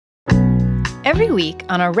Every week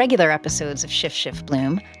on our regular episodes of Shift Shift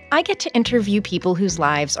Bloom, I get to interview people whose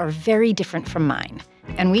lives are very different from mine,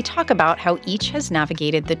 and we talk about how each has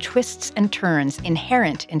navigated the twists and turns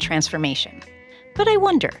inherent in transformation. But I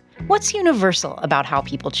wonder, what's universal about how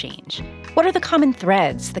people change? What are the common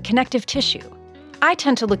threads, the connective tissue? I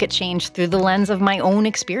tend to look at change through the lens of my own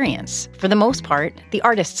experience, for the most part, the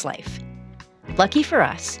artist's life. Lucky for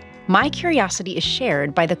us, my curiosity is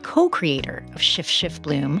shared by the co-creator of Shift Shift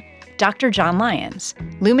Bloom, Dr. John Lyons,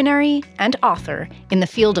 luminary and author in the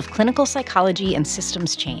field of clinical psychology and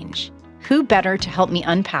systems change. Who better to help me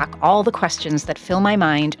unpack all the questions that fill my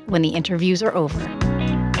mind when the interviews are over?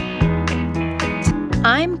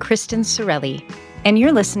 I'm Kristen Sorelli, and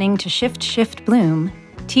you're listening to Shift Shift Bloom,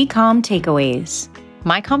 TCOM Takeaways,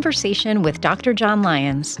 my conversation with Dr. John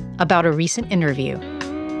Lyons about a recent interview.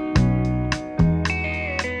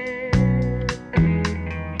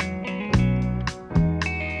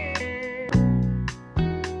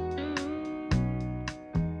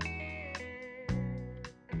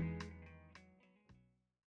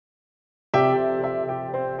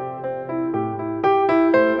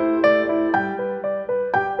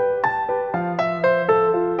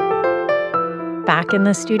 Back in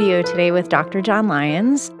the studio today with Dr. John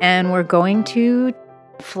Lyons, and we're going to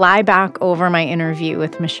fly back over my interview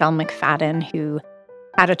with Michelle McFadden, who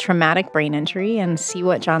had a traumatic brain injury, and see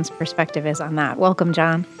what John's perspective is on that. Welcome,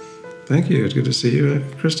 John. Thank you. It's good to see you,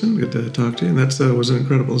 Kristen. Good to talk to you. And that was an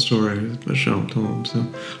incredible story that Michelle told. So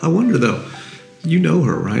I wonder, though, you know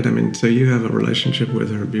her, right? I mean, so you have a relationship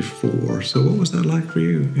with her before. So what was that like for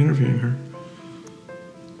you, interviewing her?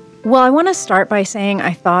 Well, I want to start by saying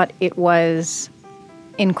I thought it was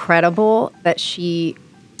incredible that she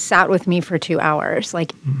sat with me for 2 hours.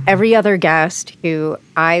 Like every other guest who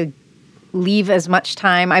I leave as much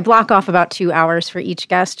time, I block off about 2 hours for each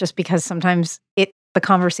guest just because sometimes the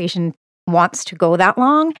conversation wants to go that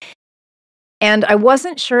long. And I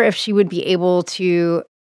wasn't sure if she would be able to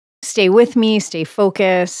stay with me, stay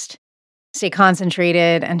focused, stay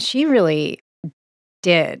concentrated. And she really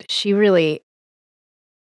did. She really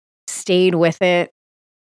stayed with it.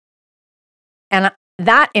 And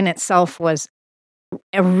that in itself was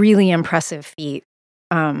a really impressive feat,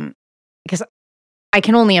 because I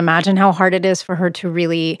can only imagine how hard it is for her to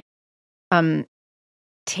really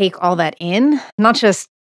take all that in, not just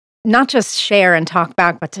share and talk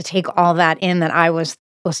back, but to take all that in that I was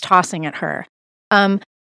tossing at her. But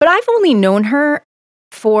I've only known her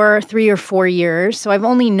for 3 or 4 years, so I've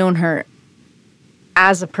only known her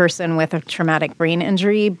as a person with a traumatic brain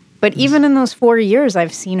injury. But even in those 4 years,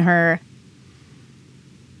 I've seen her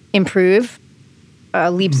improve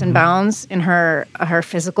leaps and bounds in her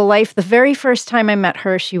physical life. The very first time I met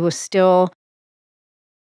her,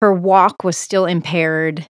 her walk was still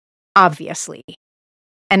impaired, obviously.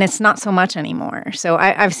 And it's not so much anymore. So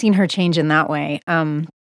I've seen her change in that way.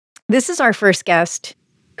 This is our first guest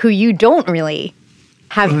who you don't really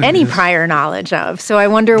have any prior knowledge of. So I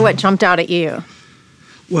wonder what jumped out at you.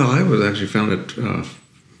 Well, I found it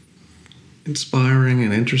inspiring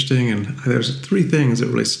and interesting, and there's 3 things that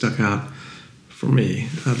really stuck out for me.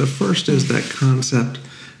 The first is that concept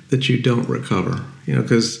that you don't recover,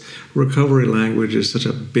 because recovery language is such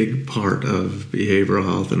a big part of behavioral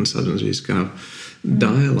health and substance use kind of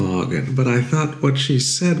dialogue. But I thought what she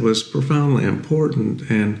said was profoundly important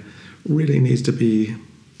and really needs to be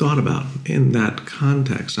thought about in that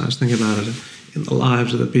context. I was thinking about it in the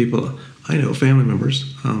lives of the people I know, family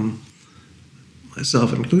members,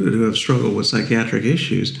 myself included, who have struggled with psychiatric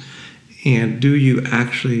issues. And do you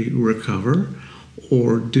actually recover,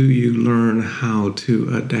 or do you learn how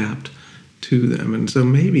to adapt to them? And so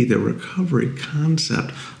maybe the recovery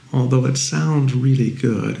concept, although it sounds really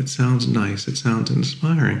good, it sounds nice, it sounds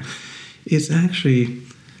inspiring, it's actually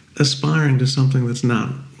aspiring to something that's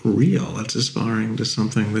not real. It's aspiring to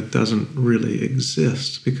something that doesn't really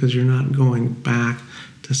exist, because you're not going back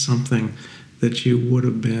to something that you would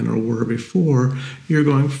have been or were before. You're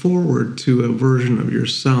going forward to a version of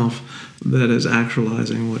yourself that is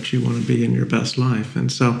actualizing what you want to be in your best life.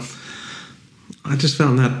 And so I just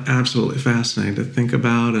found that absolutely fascinating to think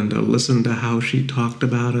about and to listen to how she talked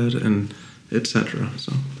about it, and et cetera.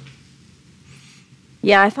 So,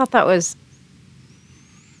 yeah, I thought that was,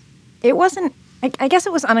 I guess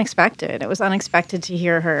it was unexpected. It was unexpected to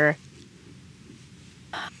hear her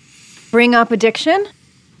bring up addiction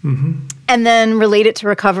and then relate it to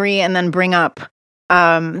recovery, and then bring up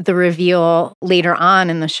the reveal later on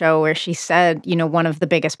in the show where she said, one of the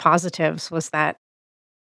biggest positives was that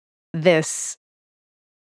this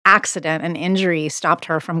accident and injury stopped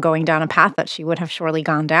her from going down a path that she would have surely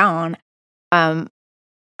gone down. I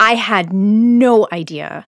had no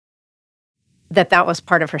idea that was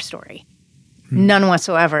part of her story. None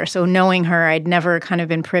whatsoever. So knowing her, I'd never kind of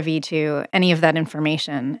been privy to any of that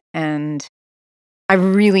information. And I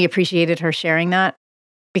really appreciated her sharing that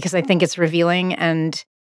because I think it's revealing and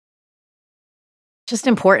just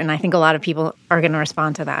important. I think a lot of people are going to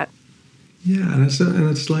respond to that. Yeah, and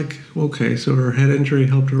it's like, okay, so her head injury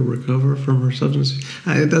helped her recover from her substance.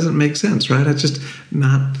 It doesn't make sense, right? It's just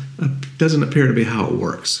not, doesn't appear to be how it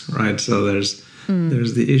works, right? So there's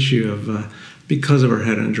the issue of because of her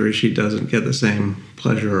head injury, she doesn't get the same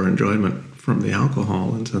pleasure or enjoyment from the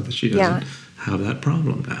alcohol, and so that she doesn't have that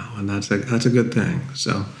problem now, and that's a good thing.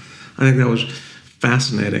 So I think that was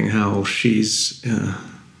fascinating how she's,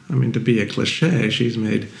 to be a cliche, she's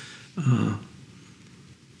made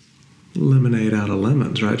lemonade out of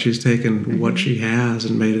lemons, right? She's taken what she has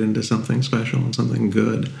and made it into something special and something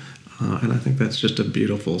good, and I think that's just a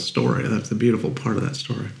beautiful story. That's the beautiful part of that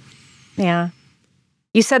story. Yeah.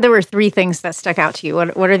 You said there were 3 things that stuck out to you.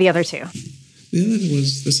 What are the other 2?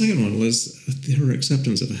 The second one was her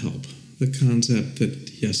acceptance of help. The concept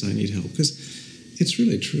that, yes, I need help. Because it's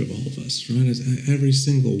really true of all of us, right? Every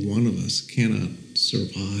single one of us cannot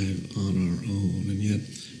survive on our own. And yet,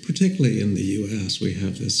 particularly in the U.S., we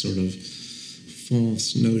have this sort of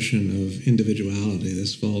false notion of individuality,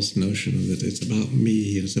 this false notion of that it's about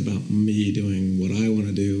me, and it's about me doing what I want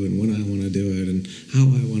to do and when I want to do it and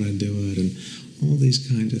how I want to do it and all these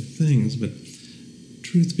kinds of things. But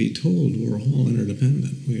truth be told, we're all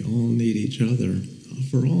interdependent. We all need each other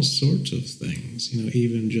for all sorts of things,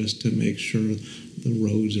 even just to make sure the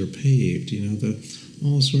roads are paved,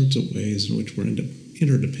 all sorts of ways in which we're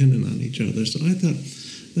interdependent on each other. So I thought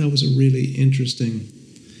that was a really interesting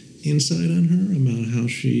insight on her about how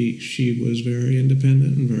she was very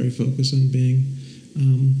independent and very focused on being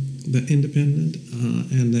independent,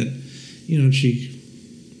 and that, she,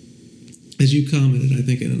 as you commented, I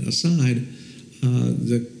think in an aside,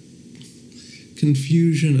 the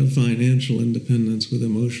confusion of financial independence with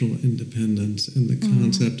emotional independence and the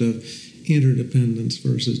concept of interdependence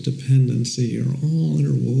versus dependency are all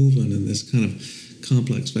interwoven in this kind of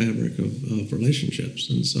complex fabric of relationships.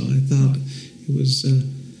 And so I thought it was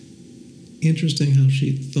interesting how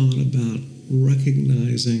she thought about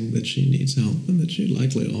recognizing that she needs help and that she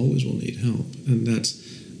likely always will need help. And that's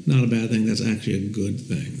not a bad thing. That's actually a good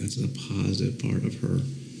thing. That's a positive part of her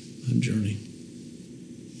journey.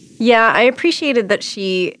 Yeah, I appreciated that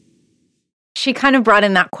she kind of brought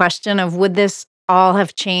in that question of would this all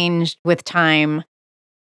have changed with time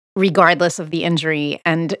regardless of the injury?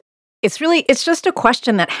 And it's just a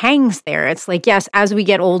question that hangs there. It's like, yes, as we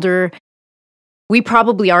get older, we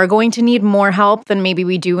probably are going to need more help than maybe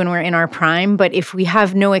we do when we're in our prime. But if we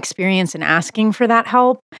have no experience in asking for that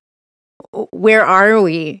help, where are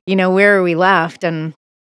we? Where are we left? And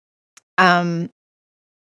I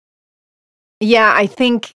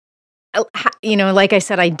think, like I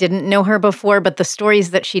said, I didn't know her before, but the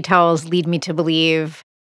stories that she tells lead me to believe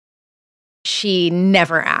she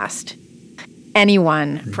never asked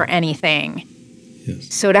anyone for anything.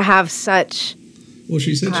 Yes. So to have such... Well,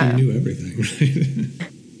 she said she knew everything, right?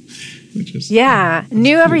 Which is...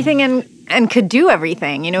 knew everything and could do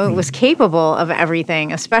everything. It was capable of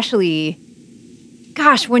everything, especially...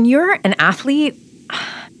 Gosh, when you're an athlete...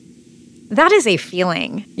 That is a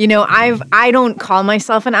feeling. I don't call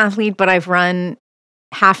myself an athlete, but I've run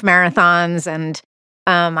half marathons and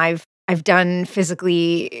I've done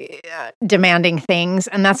physically demanding things,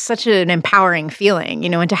 and that's such an empowering feeling,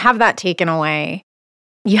 and to have that taken away,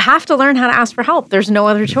 you have to learn how to ask for help. There's no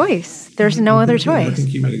other choice. There's no other choice. I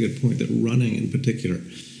think you made a good point that running in particular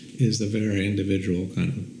is a very individual kind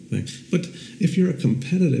of thing. But if you're a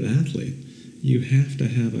competitive athlete, you have to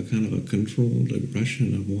have a kind of a controlled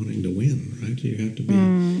aggression of wanting to win, right? You have to be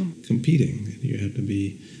competing. You have to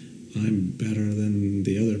be, I'm better than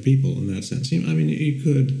the other people in that sense. You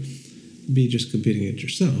could be just competing at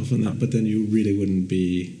yourself, but then you really wouldn't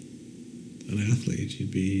be an athlete.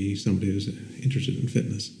 You'd be somebody who's interested in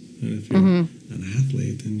fitness. And if you're an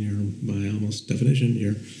athlete, then you're, by almost definition,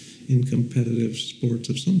 you're in competitive sports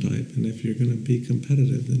of some type. And if you're going to be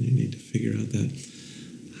competitive, then you need to figure out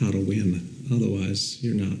how to win. Otherwise,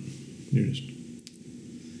 you're just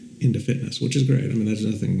into fitness, which is great. There's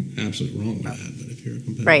nothing absolutely wrong with that. But if you're a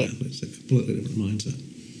competitive athlete, it's a completely different mindset.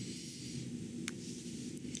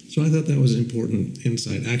 So I thought that was an important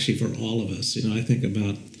insight, actually, for all of us. I think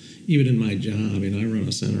about, even in my job, I run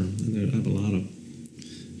a center, and I have a lot of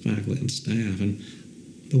faculty and staff, and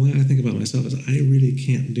the way I think about myself is I really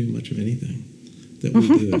can't do much of anything that we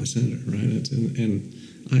do at the center, right? And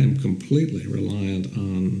I am completely reliant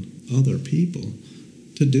on other people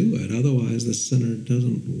to do it. Otherwise, the center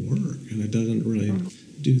doesn't work, and it doesn't really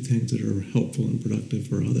do things that are helpful and productive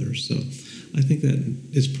for others. So I think that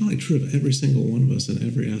it's probably true of every single one of us in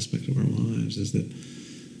every aspect of our lives, is that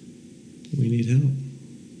we need help.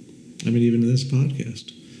 I mean, even in this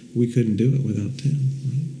podcast, we couldn't do it without Tim,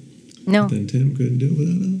 right? No. But then Tim couldn't do it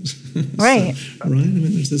without us. Right. So, right? I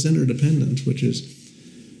mean, there's this interdependence, which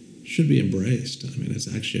should be embraced. I mean, it's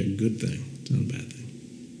actually a good thing. It's not a bad thing.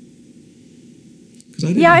 Because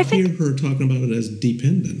I didn't hear her talking about it as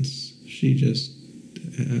dependence. She just,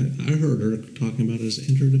 I heard her talking about it as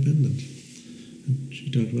interdependence. And she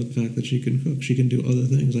talked about the fact that she can cook. She can do other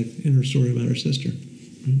things, like in her story about her sister.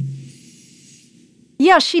 Right?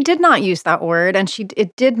 Yeah, she did not use that word, and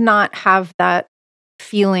it did not have that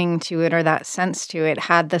feeling to it or that sense to it. It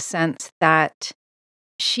had the sense that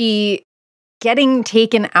she getting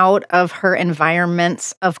taken out of her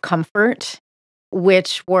environments of comfort,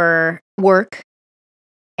 which were work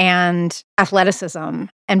and athleticism,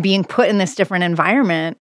 and being put in this different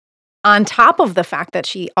environment, on top of the fact that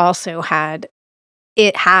she also has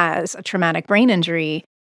a traumatic brain injury,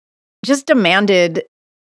 just demanded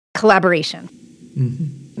collaboration.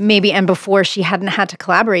 Mm-hmm. Maybe, and before she hadn't had to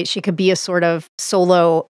collaborate, she could be a sort of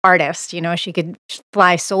solo artist, she could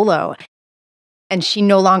fly solo. And she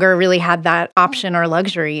no longer really had that option or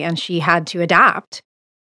luxury, and she had to adapt.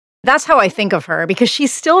 That's how I think of her, because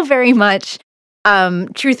she's still very much,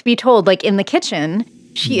 truth be told, like in the kitchen,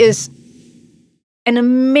 she is an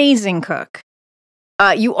amazing cook.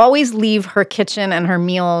 You always leave her kitchen and her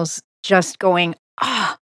meals just going,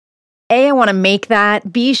 A, I want to make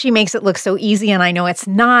that. B, she makes it look so easy and I know it's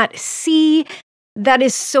not. C, that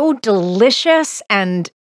is so delicious and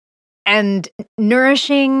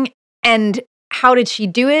nourishing. And how did she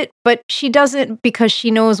do it? But she does it because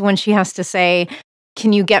she knows when she has to say,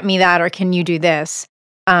 can you get me that or can you do this?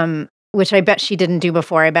 Which I bet she didn't do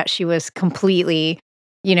before. I bet she was completely,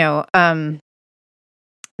 that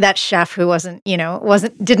chef who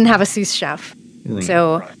didn't have a sous chef. Right.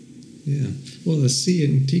 So. Right. Yeah. Well, the C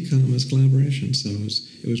in TCOM is collaboration, so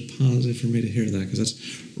it was positive for me to hear that, because that's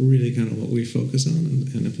really kind of what we focus on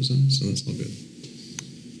and emphasize, so that's all good.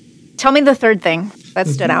 Tell me the third thing that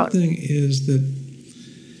stood out. The third thing is that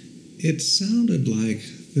it sounded like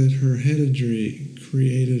that her head injury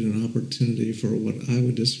created an opportunity for what I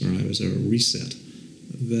would describe as a reset.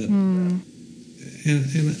 And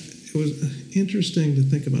it was interesting to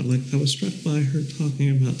think about. Like, I was struck by her talking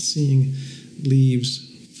about seeing leaves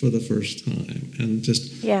for the first time and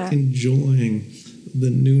just enjoying the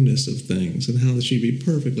newness of things, and how she'd be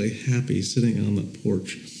perfectly happy sitting on the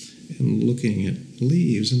porch and looking at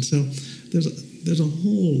leaves. And so there's a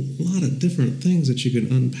whole lot of different things that you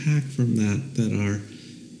can unpack from that are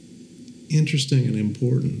interesting and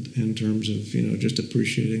important in terms of just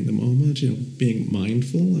appreciating the moment, being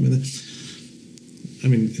mindful. I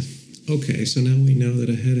mean, okay, so now we know that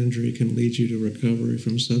a head injury can lead you to recovery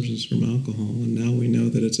from substance, from alcohol, and now we know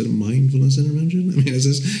that it's a mindfulness intervention. I mean, is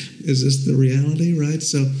this the reality, right?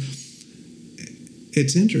 So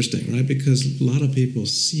it's interesting, right? Because a lot of people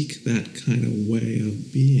seek that kind of way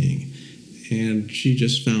of being, and she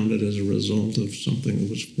just found it as a result of something that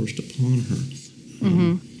was forced upon her.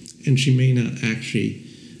 And she may not actually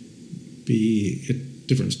be at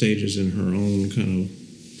different stages in her own kind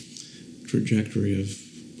of trajectory of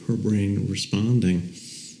her brain responding.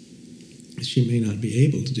 She may not be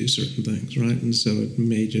able to do certain things, right? And so it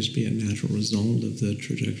may just be a natural result of the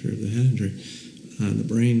trajectory of the head injury, the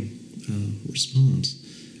brain response.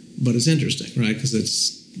 But it's interesting, right? Because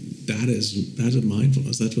that's a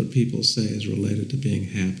mindfulness. That's what people say is related to being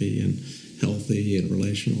happy and healthy and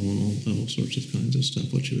relational and all sorts of kinds of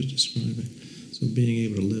stuff, what she was describing. So being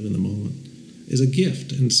able to live in the moment is a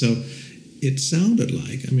gift. And so it sounded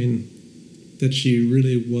like, that she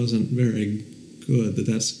really wasn't very good,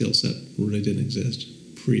 that skill set really didn't exist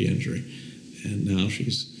pre-injury. And now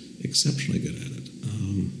she's exceptionally good at it.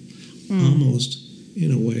 Almost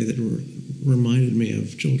in a way that reminded me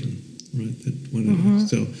of children, right?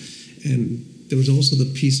 And there was also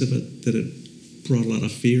the piece of it that it brought a lot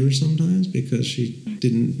of fear sometimes, because she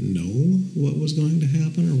didn't know what was going to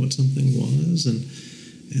happen or what something was.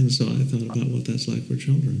 And so I thought about what that's like for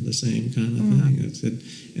children, the same kind of thing.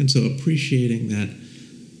 And so appreciating that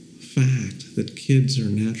fact that kids are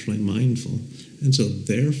naturally mindful, and so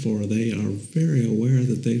therefore they are very aware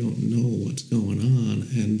that they don't know what's going on,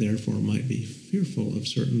 and therefore might be fearful of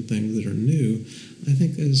certain things that are new. I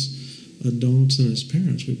think as adults and as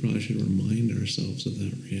parents, we probably should remind ourselves of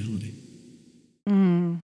that reality.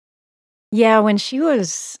 Yeah, when she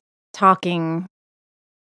was talking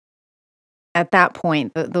at that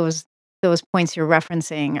point, those points you're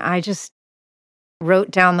referencing, I just wrote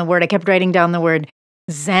down the word. I kept writing down the word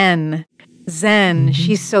Zen. zen.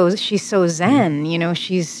 She's so zen. You know,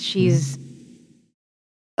 she's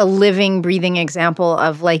a living, breathing example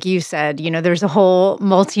of, like you said, you know, there's a whole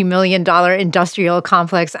multi-million-dollar industrial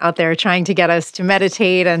complex out there trying to get us to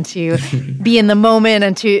meditate and to be in the moment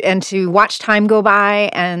and to watch time go by,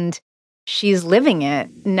 and she's living it.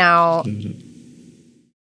 Now,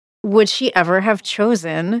 would she ever have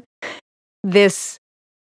chosen this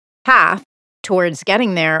path towards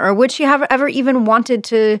getting there, or would she have ever even wanted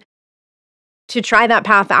to try that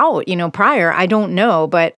path out, you know, prior? I don't know,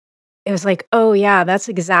 but it was like, oh yeah, that's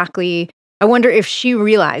exactly. I wonder if she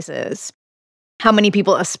realizes how many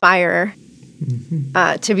people aspire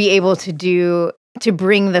to be able to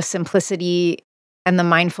bring the simplicity and the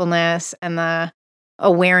mindfulness and the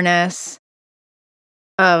awareness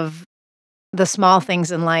of the small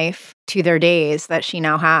things in life to their days that she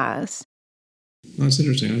now has. Well, that's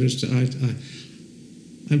interesting.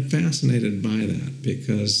 I'm fascinated by that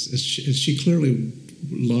because she clearly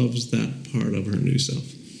loves that part of her new self,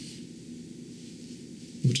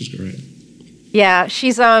 which is great. Yeah,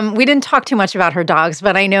 she's we didn't talk too much about her dogs,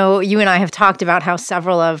 but I know you and I have talked about how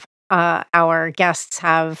several of our guests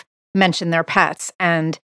have mentioned their pets,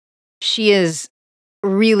 and she is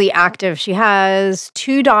really active. She has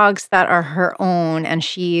 2 dogs that are her own, and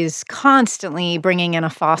she's constantly bringing in a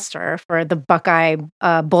foster for the Buckeye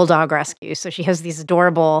Bulldog Rescue. So she has these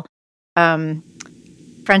adorable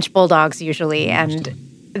French bulldogs usually, and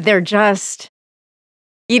they're just,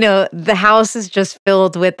 you know, the house is just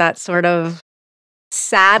filled with that sort of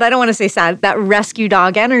sad, I don't want to say sad, that rescue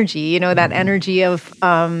dog energy, you know, that energy of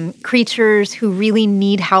creatures who really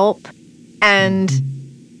need help and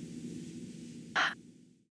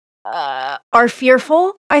are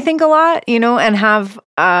fearful, I think, a lot, you know, and have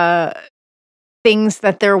things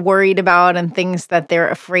that they're worried about and things that they're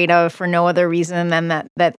afraid of for no other reason than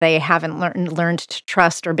that they haven't learned to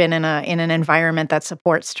trust or been in an environment that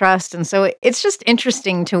supports trust. And so it's just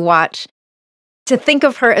interesting to watch, to think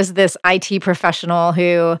of her as this IT professional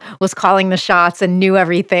who was calling the shots and knew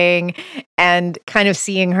everything, and kind of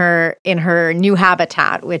seeing her in her new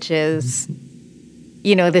habitat, which is,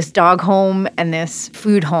 you know, this dog home and this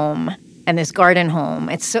food home and this garden home.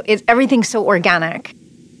 It's everything's so organic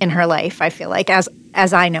in her life, I feel like, as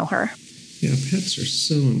I know her. Yeah, pets are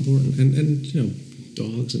so important. And you know,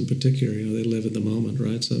 dogs in particular, you know, they live in the moment,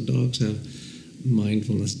 right? So dogs have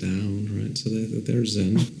mindfulness down, right? So they're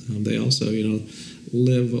zen. They also, you know,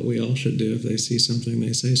 live what we all should do. If they see something,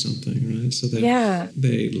 they say something, right? So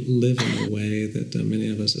they live in a way that many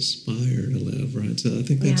of us aspire to live, right? So I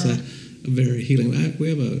think that's a very healing. We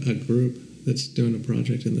have a group that's doing a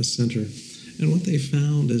project in this center, and what they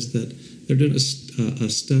found is that they're doing a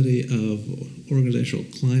study of organizational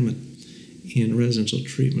climate in residential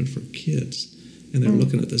treatment for kids, and they're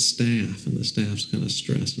looking at the staff, and the staff's kind of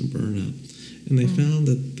stressed and burnout. And they found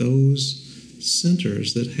that those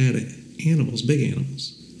centers that had animals, big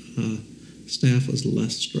animals, staff was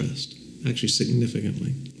less stressed, actually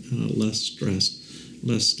significantly less stressed,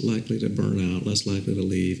 less likely to burn out, less likely to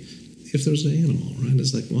leave if there's an animal, right?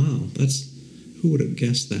 It's like, wow, who would have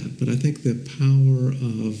guessed that? But I think the power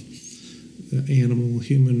of the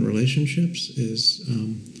animal-human relationships is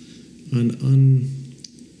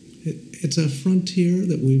it's a frontier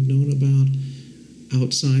that we've known about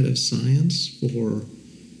outside of science for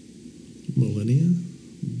millennia,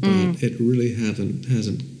 but it really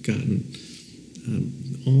hasn't gotten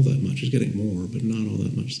all that much. It's getting more, but not all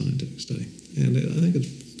that much scientific study. And I think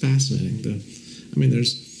it's fascinating.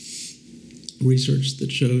 There's research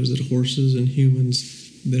that shows that horses and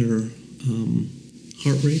humans, their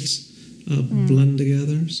heart rates blend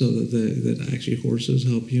together, so that actually horses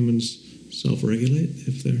help humans self-regulate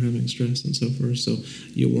if they're having stress and so forth. So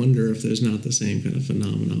you wonder if there's not the same kind of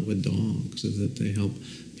phenomenon with dogs, is that they help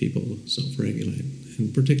people self-regulate.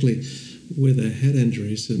 And particularly with a head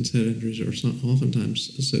injury, since head injuries are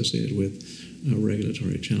oftentimes associated with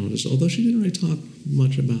regulatory challenges. Although she didn't really talk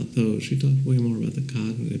much about those. She talked way more about the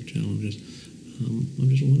cognitive challenges. I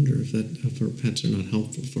just wonder if her pets are not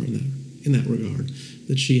helpful for in that regard,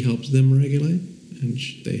 that she helps them regulate and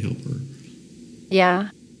they help her. Yeah,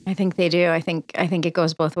 I think they do. I think it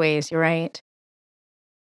goes both ways. You're right.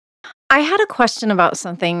 I had a question about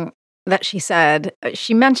something that she said.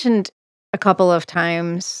 She mentioned a couple of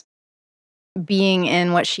times being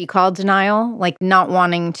in what she called denial, like not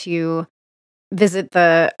wanting to visit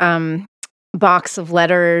the box of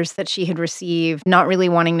letters that she had received, not really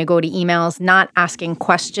wanting to go to emails, not asking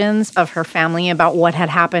questions of her family about what had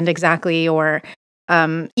happened exactly, or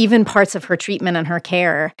even parts of her treatment and her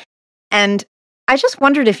care. And I just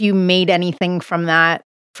wondered if you made anything from that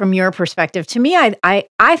from your perspective. To me,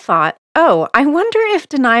 I thought, oh, I wonder if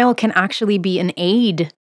denial can actually be an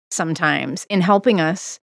aid sometimes in helping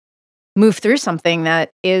us move through something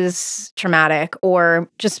that is traumatic or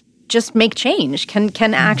just make change.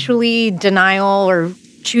 Can actually denial or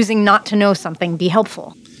choosing not to know something be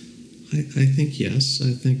helpful? I think yes.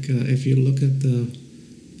 I think if you look at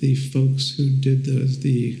the folks who did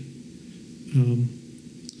the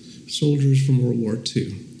soldiers from World War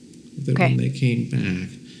II, that when they came back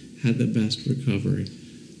had the best recovery,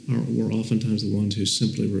 were oftentimes the ones who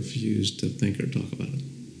simply refused to think or talk about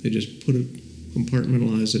it. They just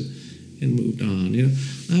compartmentalized it and moved on.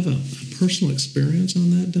 I have a personal experience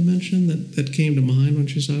on that dimension that came to mind when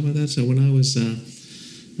she was talking about that. So when I was,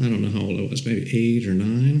 I don't know how old I was, maybe 8 or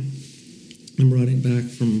 9, I'm riding back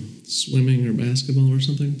from swimming or basketball or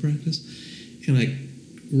something practice, and I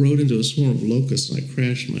rode into a swarm of locusts, and I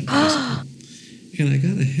crashed my bicycle. And I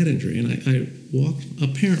got a head injury, and I walked,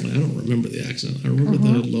 apparently, I don't remember the accident. I remember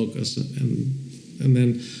the locusts, and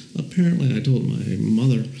then apparently I told my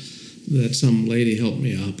mother that some lady helped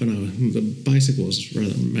me up, and the bicycle was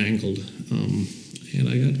rather mangled. And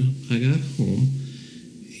I got home,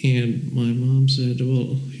 and my mom said,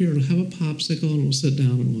 well, here, have a popsicle, and we'll sit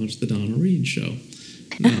down and watch the Donna Reed show.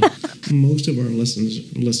 Now, most of our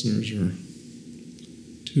listeners are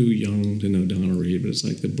too young to know Donna Reed, but it's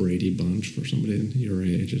like the Brady Bunch for somebody your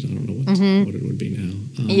age. I don't know what it would be now.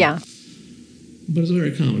 Yeah. But it's a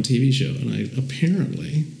very common TV show, and I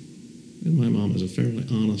apparently, and my mom is a fairly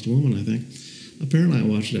honest woman, I think, apparently I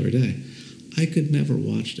watched it every day. I could never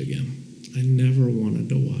watch it again. I never wanted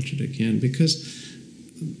to watch it again because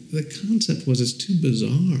the concept was it's too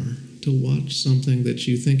bizarre to watch something that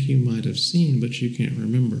you think you might have seen but you can't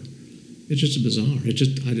remember. It's just bizarre. I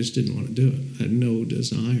just didn't want to do it. I had no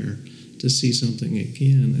desire to see something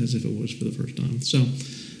again as if it was for the first time. So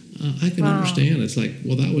I can understand. It's like,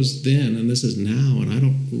 well, that was then and this is now, and I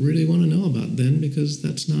don't really want to know about then because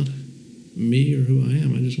that's not me or who I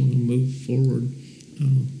am. I just want to move forward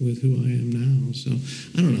with who I am now. So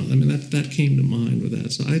I don't know. I mean, that came to mind with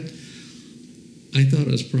that. So I thought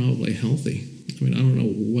it was probably healthy. I mean, I don't know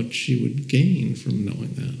what she would gain from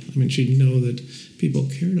knowing that. I mean, she'd know that people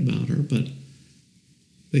cared about her, but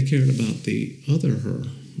they cared about the other her,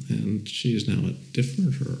 and she's now a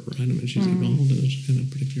different her, right? I mean, she's evolved in a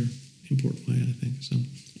particular important way, I think. So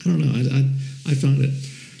I don't know. I found it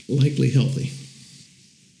likely healthy.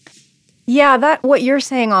 Yeah, that what you're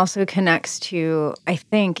saying also connects to, I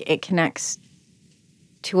think it connects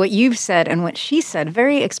to what you've said and what she said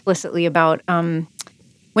very explicitly about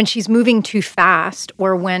when she's moving too fast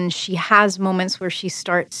or when she has moments where she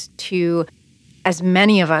starts to, as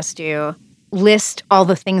many of us do, list all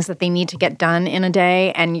the things that they need to get done in a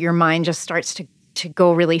day, and your mind just starts to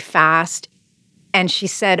go really fast. And she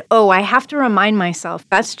said, oh, I have to remind myself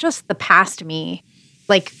that's just the past me,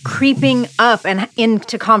 like creeping up and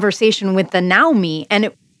into conversation with the now me. And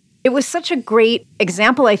it was such a great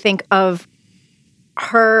example, I think, of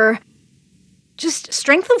her just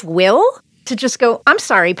strength of will to just go, I'm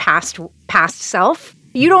sorry, past self.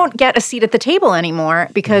 You don't get a seat at the table anymore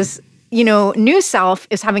because, new self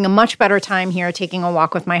is having a much better time here taking a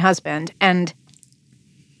walk with my husband. And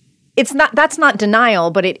that's not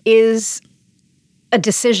denial, but it is a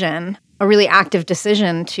decision, a really active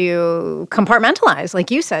decision to compartmentalize,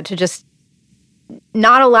 like you said, to just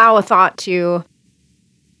not allow a thought to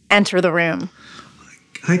enter the room.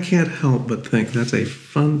 I can't help but think that's a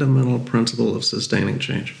fundamental principle of sustaining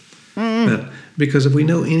change. Because if we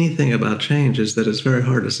know anything about change, is that it's very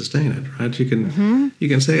hard to sustain it, right? You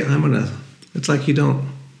can say, it's like you don't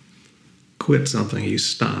quit something, you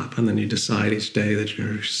stop, and then you decide each day that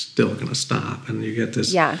you're still going to stop, and you get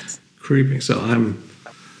this creeping. So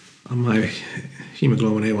my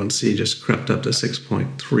hemoglobin A1C just crept up to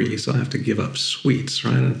 6.3, so I have to give up sweets,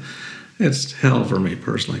 right? And it's hell for me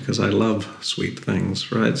personally because I love sweet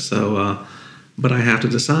things, right? So, but I have to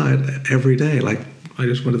decide every day. Like I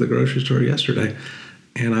just went to the grocery store yesterday,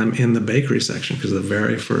 and I'm in the bakery section because the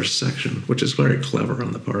very first section, which is very clever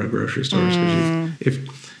on the part of grocery stores. Because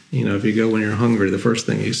if you go when you're hungry, the first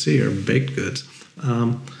thing you see are baked goods,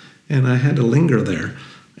 and I had to linger there.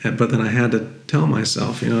 But then I had to tell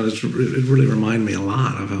myself, it really reminded me a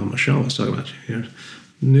lot of how Michelle was talking about.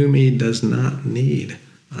 New me does not need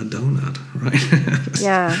a donut, right?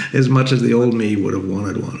 Yeah. As much as the old me would have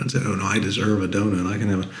wanted one and said, oh, no, I deserve a donut. I can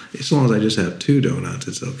have as long as I just have 2 donuts,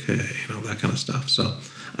 it's okay, that kind of stuff. So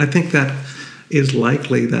I think that is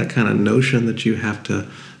likely that kind of notion that you have to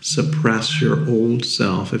suppress your old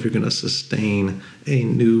self if you're going to sustain a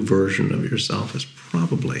new version of yourself is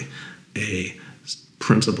probably a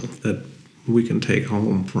principle that we can take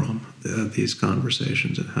home from these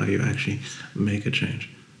conversations and how you actually make a change.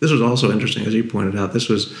 This was also interesting, as you pointed out. This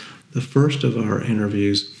was the first of our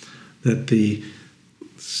interviews that the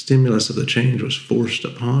stimulus of the change was forced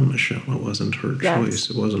upon Michelle. It wasn't her choice.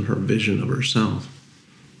 It wasn't her vision of herself.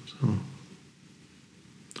 So,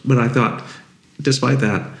 but I thought, despite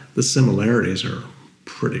that, the similarities are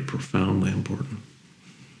pretty profoundly important.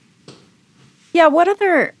 Yeah, what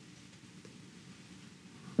other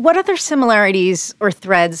similarities or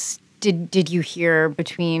threads did you hear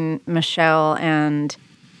between Michelle and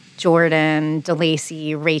Jordan,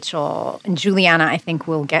 DeLacy, Rachel, and Juliana? I think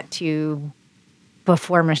we'll get to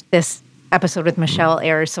before this episode with Michelle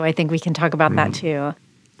airs, so I think we can talk about that too.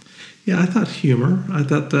 Yeah, I thought humor. I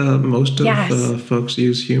thought most of folks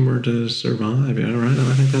use humor to survive. Yeah, right. And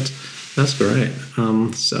I think that's great.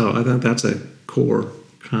 So I think that's a core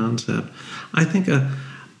concept. I think a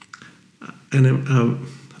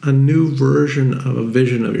new version of a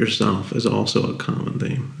vision of yourself is also a common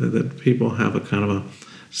theme. That people have a kind of a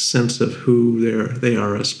sense of who they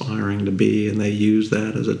are aspiring to be, and they use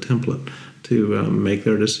that as a template to make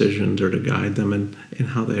their decisions or to guide them in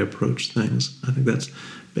how they approach things. I think that's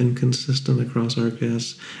been consistent across our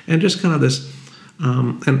guests. And just kind of this,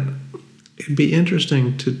 and it'd be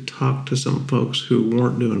interesting to talk to some folks who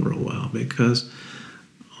weren't doing real well, because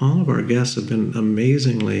all of our guests have been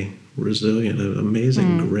amazingly resilient,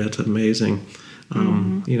 amazing grit, amazing,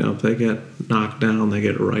 if they get knocked down, they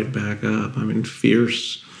get right back up. I mean,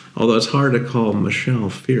 fierce. Although it's hard to call Michelle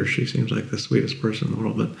fierce, she seems like the sweetest person in the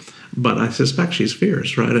world. But I suspect she's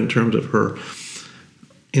fierce, right, in terms of her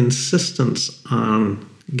insistence on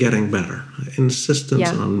getting better, insistence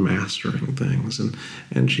on mastering things,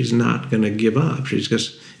 and she's not going to give up. She's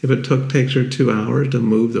just, if it takes her 2 hours to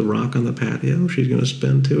move the rock on the patio, she's going to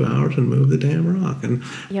spend 2 hours and move the damn rock. And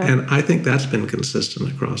I think that's been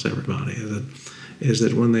consistent across everybody. Is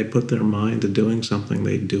that when they put their mind to doing something,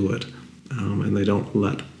 they do it, and they don't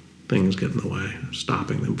let things get in the way,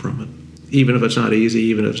 stopping them from it. Even if it's not easy,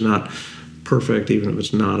 even if it's not perfect, even if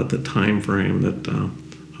it's not at the time frame that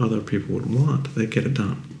other people would want, they get it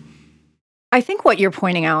done. I think what you're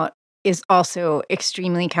pointing out is also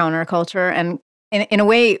extremely counterculture, and in a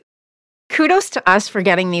way, kudos to us for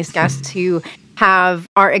getting these guests who have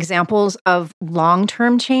our examples of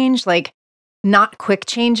long-term change, like not quick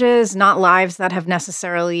changes, not lives that have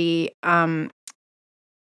necessarily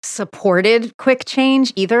supported quick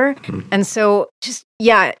change either. And so just,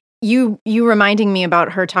 you reminding me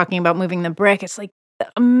about her talking about moving the brick, it's like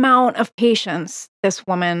the amount of patience this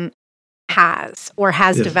woman has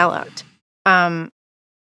developed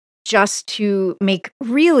just to make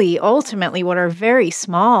really ultimately what are very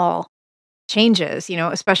small changes,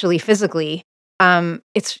 especially physically.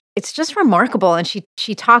 It's just remarkable. And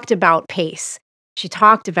she talked about pace. She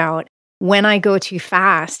talked about when I go too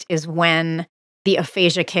fast is when the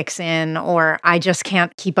aphasia kicks in, or I just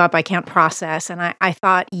can't keep up, I can't process. And I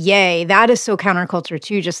thought, yay, that is so counterculture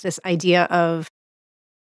too, just this idea of,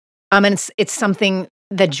 and it's something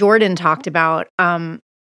that Jordan talked about,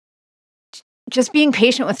 just being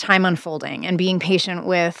patient with time unfolding and being patient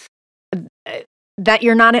with that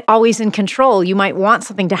you're not always in control. You might want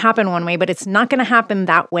something to happen one way, but it's not going to happen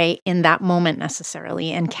that way in that moment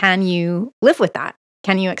necessarily. And can you live with that?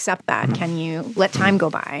 Can you accept that? Can you let time go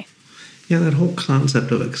by? Yeah, that whole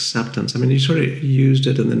concept of acceptance. I mean, you sort of used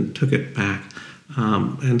it and then took it back.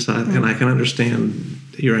 And I can understand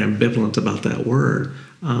your ambivalence about that word.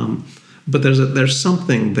 But there's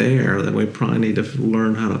something there that we probably need to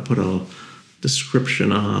learn how to put a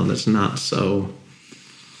description on that's not so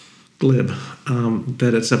glib.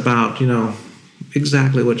 That it's about,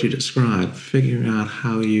 exactly what you described, figuring out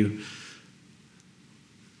how you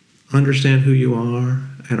understand who you are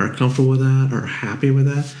and are comfortable with that, are happy with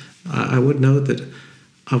that. I would note that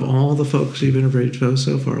of all the folks you've interviewed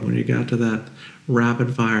so far, when you got to that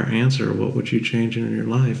rapid fire answer, what would you change in your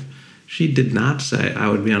life? She did not say, I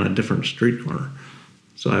would be on a different street corner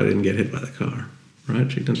so I didn't get hit by the car,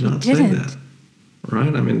 right? She did not say that,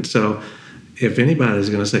 right? I mean, so if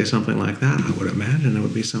anybody's going to say something like that, I would imagine it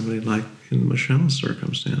would be somebody like in Michelle's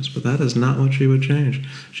circumstance, but that is not what she would change.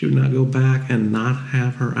 She would not go back and not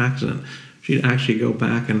have her accident. She'd actually go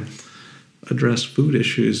back and address food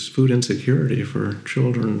issues, food insecurity for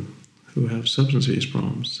children who have substance abuse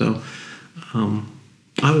problems. So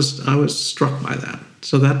I was struck by that.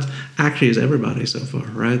 So that actually is everybody so far,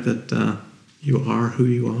 right? That you are who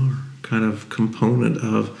you are, kind of component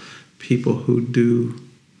of people who do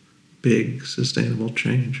big, sustainable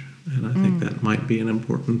change. And I think that might be an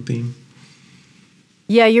important theme.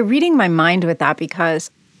 Yeah, you're reading my mind with that, because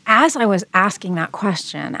as I was asking that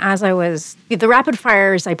question, the rapid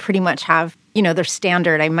fires, I pretty much have, they're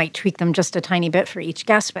standard. I might tweak them just a tiny bit for each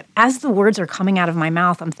guest. But as the words are coming out of my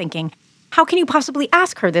mouth, I'm thinking, how can you possibly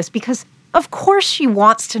ask her this? Because of course she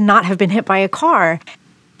wants to not have been hit by a car.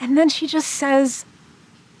 And then she just says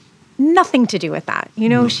nothing to do with that.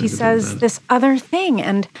 She says this other thing.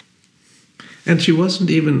 And she wasn't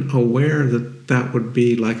even aware that that would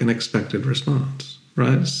be like an expected response,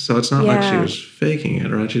 right? So it's not like she was faking it,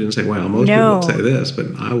 right? She didn't say, well, most people would say this, but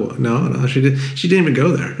I will. No, she didn't even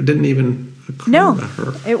go there. It didn't even occur to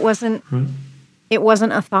her. It wasn't. Right? It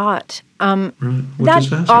wasn't a thought. Right, which is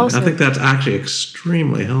fascinating. I think that's actually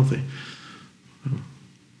extremely healthy.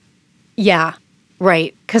 Yeah,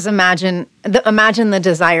 right. Because imagine the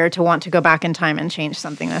desire to want to go back in time and change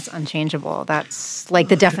something that's unchangeable. That's like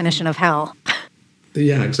the definition of hell.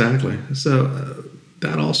 Yeah, exactly. So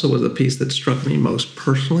that also was the piece that struck me most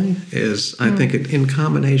personally is I think in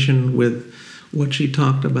combination with what she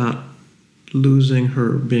talked about losing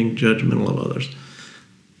her being judgmental of others.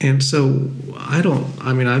 And so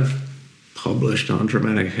I've published on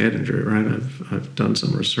traumatic head injury, right? I've done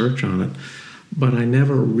some research on it, but I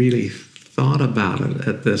never really thought about it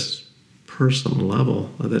at this personal level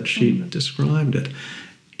that she described it.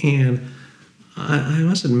 And I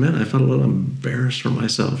must admit, I felt a little embarrassed for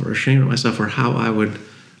myself or ashamed of myself for how I would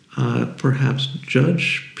perhaps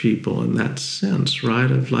judge people in that sense, right?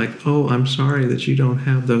 Of like, oh, I'm sorry that you don't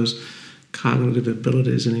have those cognitive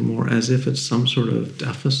abilities anymore, as if it's some sort of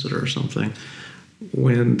deficit or something,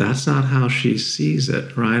 when that's not how she sees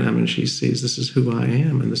it, right? I mean, she sees this is who I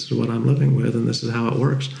am and this is what I'm living with and this is how it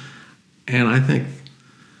works. And I think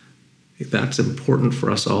that's important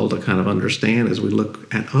for us all to kind of understand as we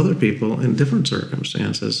look at other people in different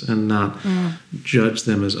circumstances and not judge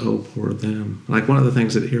them as, oh, poor them. Like one of the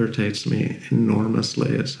things that irritates me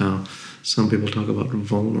enormously is how some people talk about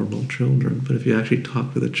vulnerable children, but if you actually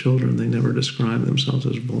talk to the children, they never describe themselves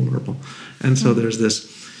as vulnerable. And so there's this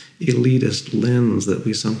elitist lens that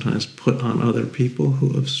we sometimes put on other people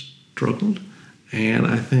who have struggled. And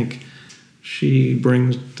I think she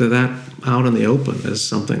brings to that out in the open as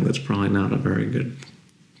something that's probably not a very good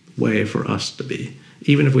way for us to be.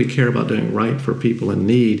 Even if we care about doing right for people in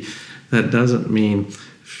need, that doesn't mean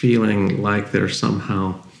feeling like they're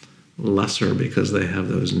somehow lesser because they have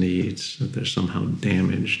those needs, that they're somehow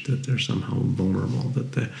damaged, that they're somehow vulnerable,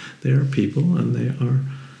 that they are people and they are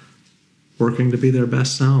working to be their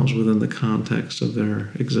best selves within the context of their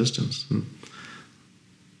existence. And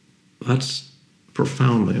that's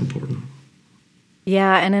profoundly important.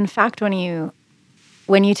 Yeah, and in fact, when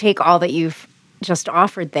you take all that you've just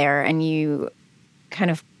offered there and you kind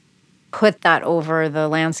of put that over the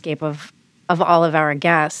landscape of all of our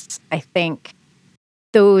guests, I think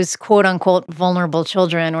those quote-unquote vulnerable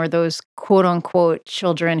children or those quote-unquote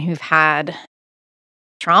children who've had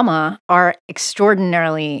trauma are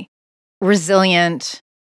extraordinarily resilient,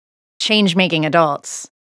 change-making adults.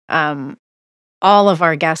 All of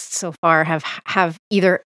our guests so far have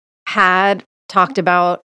either had, talked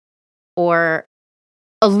about, or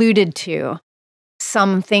alluded to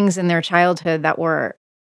some things in their childhood that were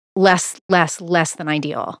less than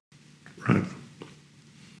ideal. Right.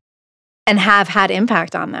 And have had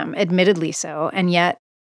impact on them, admittedly so. And yet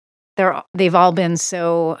they've all been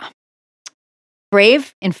so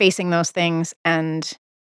brave in facing those things and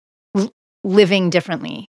living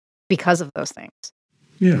differently because of those things.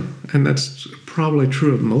 Yeah, and that's probably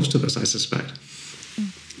true of most of us, I suspect.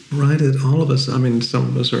 Right? All of us, I mean, some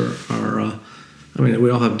of us are we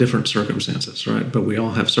all have different circumstances, right? But we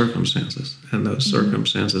all have circumstances, and those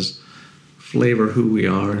circumstances flavor who we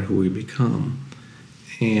are and who we become.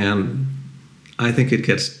 And I think it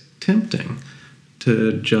gets tempting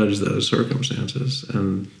to judge those circumstances,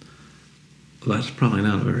 and that's probably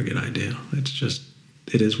not a very good idea. It's just,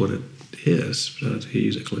 it is what it is, to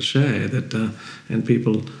use a cliche, that and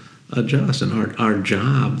people adjust. And our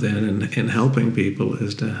job then in helping people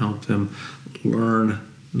is to help them learn,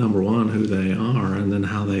 number one, who they are, and then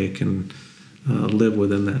how they can live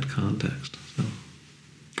within that context. So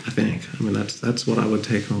I think, that's what I would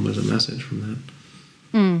take home as a message from that.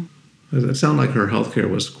 It sounded like her healthcare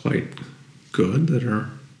was quite good, that her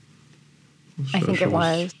I think it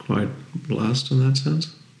was quite blessed in that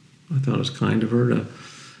sense. I thought it was kind of her to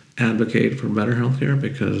advocate for better healthcare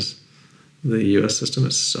because the U.S. system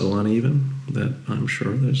is so uneven that I'm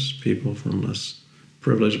sure there's people from less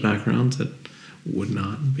privileged backgrounds that would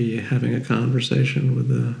not be having a conversation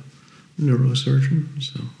with a neurosurgeon.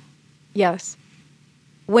 So, yes.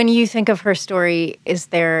 When you think of her story, is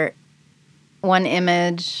there one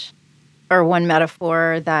image or one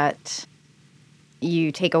metaphor that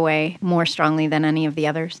you take away more strongly than any of the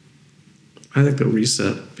others? I think the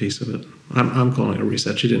reset piece of it. I'm calling it a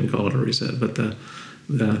reset. She didn't call it a reset, but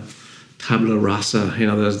the tabula rasa,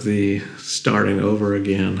 there's the starting over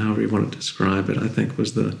again, however you want to describe it, I think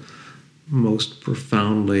was the most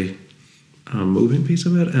profoundly moving piece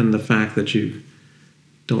of it, and the fact that you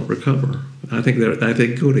don't recover. I think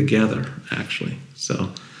they go together, actually.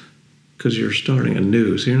 So, because you're starting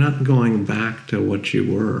anew, so you're not going back to what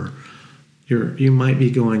you were. You might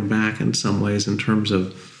be going back in some ways in terms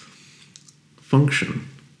of function,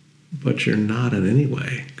 but you're not in any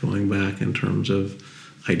way going back in terms of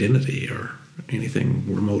identity or anything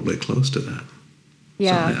remotely close to that.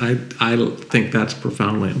 Yeah. So I think that's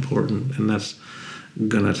profoundly important, and that's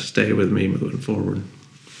going to stay with me moving forward.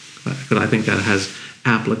 Because I think that has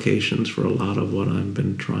applications for a lot of what I've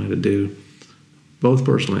been trying to do, both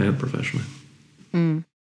personally and professionally. Mm.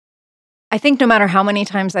 I think no matter how many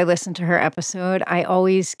times I listen to her episode, I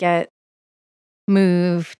always get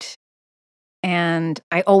moved, and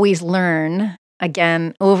I always learn.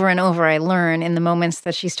 Again, over and over, I learn in the moments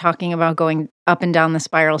that she's talking about going up and down the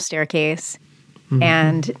spiral staircase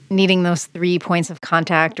and needing those 3 points of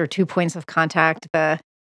contact or 2 points of contact, the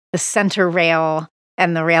center rail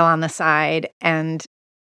and the rail on the side. And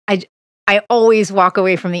I always walk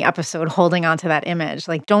away from the episode holding on to that image.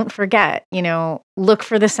 Like, don't forget, look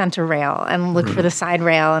for the center rail and look for the side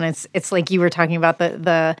rail. And it's like you were talking about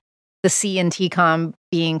the C and TCOM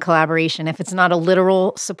being collaboration. If it's not a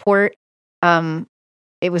literal support,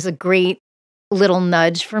 it was a great little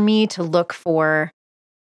nudge for me to look for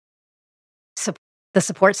the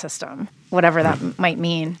support system, whatever that might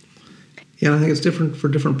mean. Yeah, I think it's different for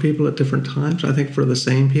different people at different times. I think for the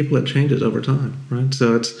same people, it changes over time, right?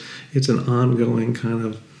 So it's an ongoing kind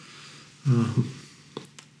of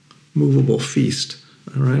movable feast,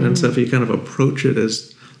 all right? And so if you kind of approach it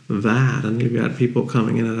as that, and you've got people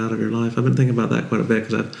coming in and out of your life, I've been thinking about that quite a bit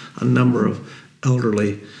because I have a number of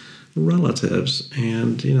elderly relatives,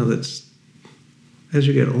 and that's as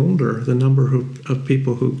you get older, the number of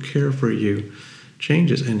people who care for you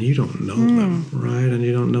changes, and you don't know them, right? And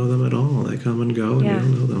you don't know them at all. They come and go, and you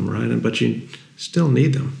don't know them, right? But you still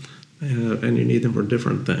need them, and you need them for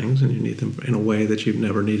different things, and you need them in a way that you've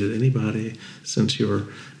never needed anybody since you were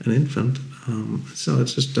an infant. So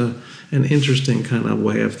it's just an interesting kind of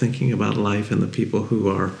way of thinking about life and the people who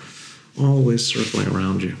are always circling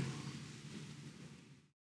around you.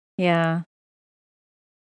 Yeah.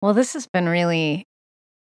 Well, this has been really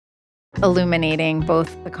illuminating,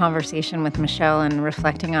 both the conversation with Michelle and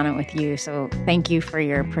reflecting on it with you. So thank you for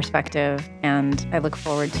your perspective, and I look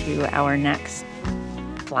forward to our next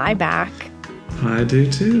flyback. I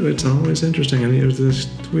do too. It's always interesting. I mean,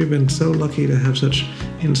 we've been so lucky to have such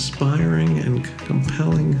inspiring and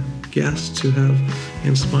compelling guests who have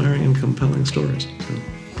inspiring and compelling stories.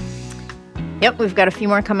 Yep, we've got a few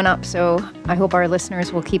more coming up, so I hope our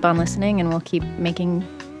listeners will keep on listening, and we'll keep making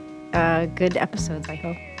good episodes, I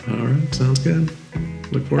hope. All right, sounds good.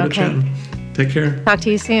 Look forward to chatting. Take care. Talk to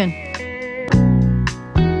you soon.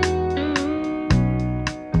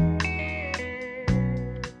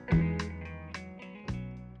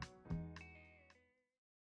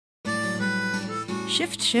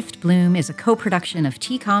 Shift Bloom is a co-production of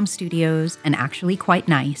TCOM Studios and Actually Quite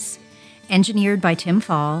Nice, engineered by Tim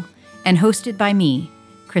Fall, and hosted by me,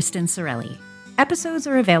 Kristen Sorelli. Episodes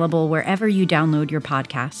are available wherever you download your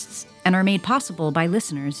podcasts and are made possible by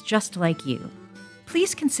listeners just like you.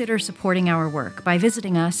 Please consider supporting our work by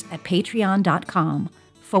visiting us at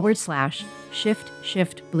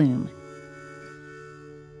patreon.com/ShiftBloom.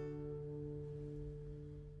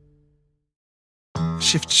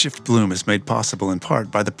 Shift Bloom is made possible in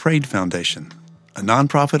part by the Praed Foundation, a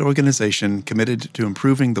nonprofit organization committed to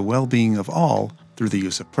improving the well-being of all through the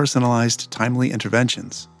use of personalized, timely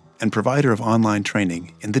interventions, and provider of online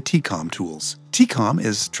training in the TCOM tools. TCOM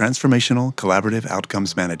is Transformational Collaborative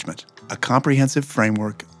Outcomes Management, a comprehensive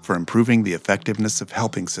framework for improving the effectiveness of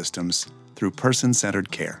helping systems through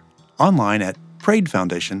person-centered care. Online at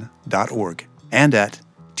praedfoundation.org and at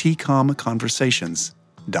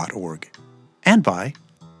tcomconversations.org. And by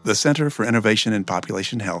the Center for Innovation in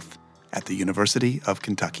Population Health at the University of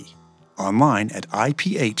Kentucky. Online at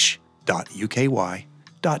iph.uky.edu.